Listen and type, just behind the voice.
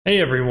Hey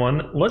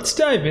everyone, let's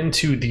dive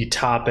into the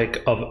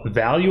topic of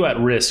value at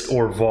risk,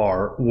 or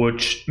VaR,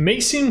 which may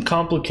seem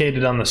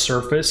complicated on the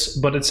surface,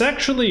 but it's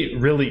actually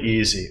really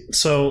easy.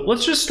 So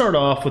let's just start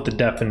off with the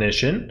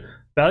definition.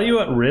 Value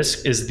at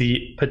risk is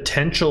the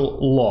potential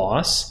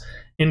loss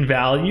in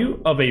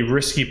value of a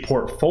risky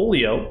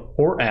portfolio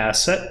or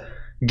asset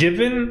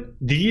given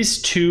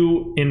these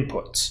two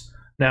inputs.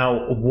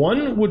 Now,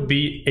 one would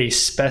be a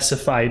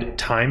specified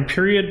time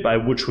period by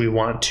which we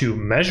want to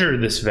measure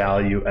this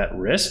value at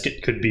risk.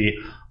 It could be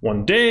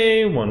 1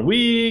 day, 1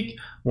 week,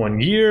 1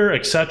 year,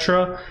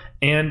 etc.,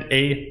 and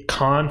a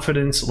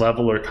confidence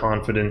level or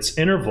confidence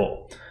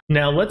interval.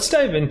 Now, let's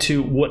dive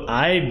into what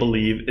I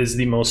believe is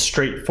the most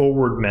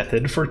straightforward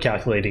method for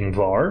calculating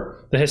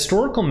VaR. The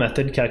historical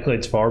method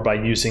calculates VaR by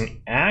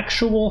using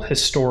actual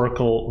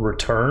historical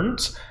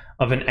returns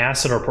of an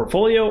asset or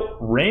portfolio,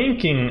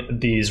 ranking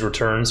these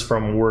returns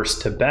from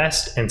worst to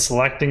best, and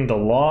selecting the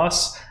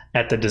loss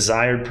at the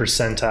desired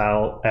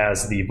percentile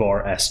as the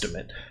VaR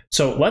estimate.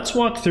 So let's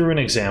walk through an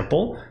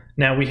example.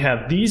 Now we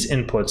have these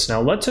inputs.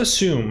 Now let's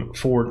assume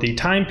for the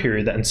time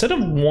period that instead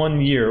of 1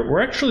 year, we're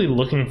actually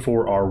looking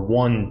for our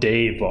 1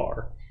 day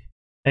VaR.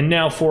 And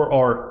now for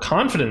our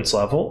confidence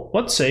level,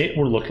 let's say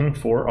we're looking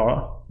for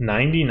a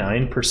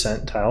 99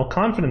 percentile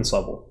confidence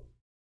level.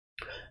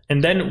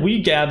 And then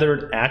we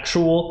gathered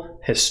actual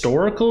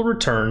historical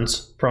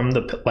returns from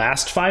the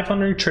last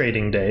 500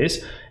 trading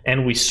days,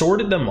 and we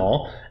sorted them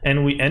all,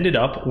 and we ended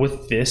up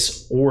with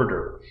this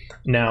order.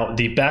 Now,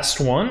 the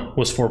best one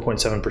was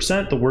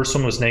 4.7%, the worst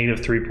one was negative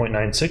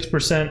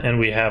 3.96%, and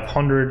we have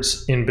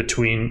hundreds in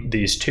between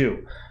these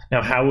two.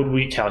 Now, how would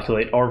we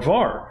calculate our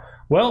VaR?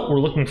 Well,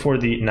 we're looking for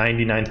the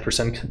 99th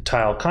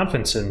percentile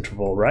confidence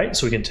interval, right?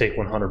 So we can take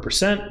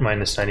 100%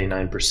 minus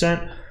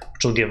 99%,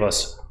 which will give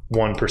us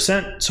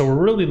 1%. So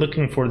we're really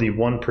looking for the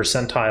 1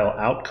 percentile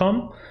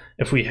outcome.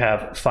 If we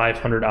have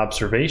 500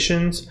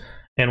 observations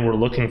and we're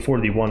looking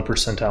for the 1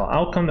 percentile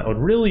outcome, that would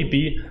really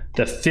be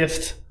the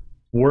 5th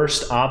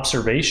worst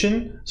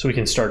observation. So we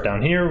can start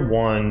down here,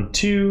 1,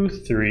 2,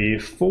 3,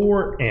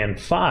 4, and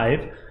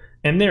 5.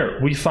 And there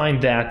we find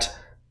that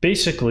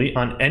basically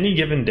on any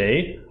given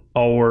day,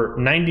 our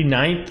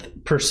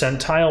 99th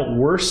percentile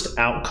worst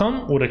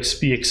outcome would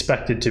be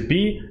expected to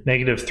be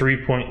negative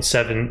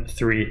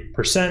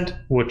 3.73%,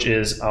 which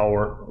is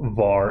our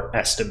VaR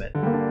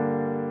estimate.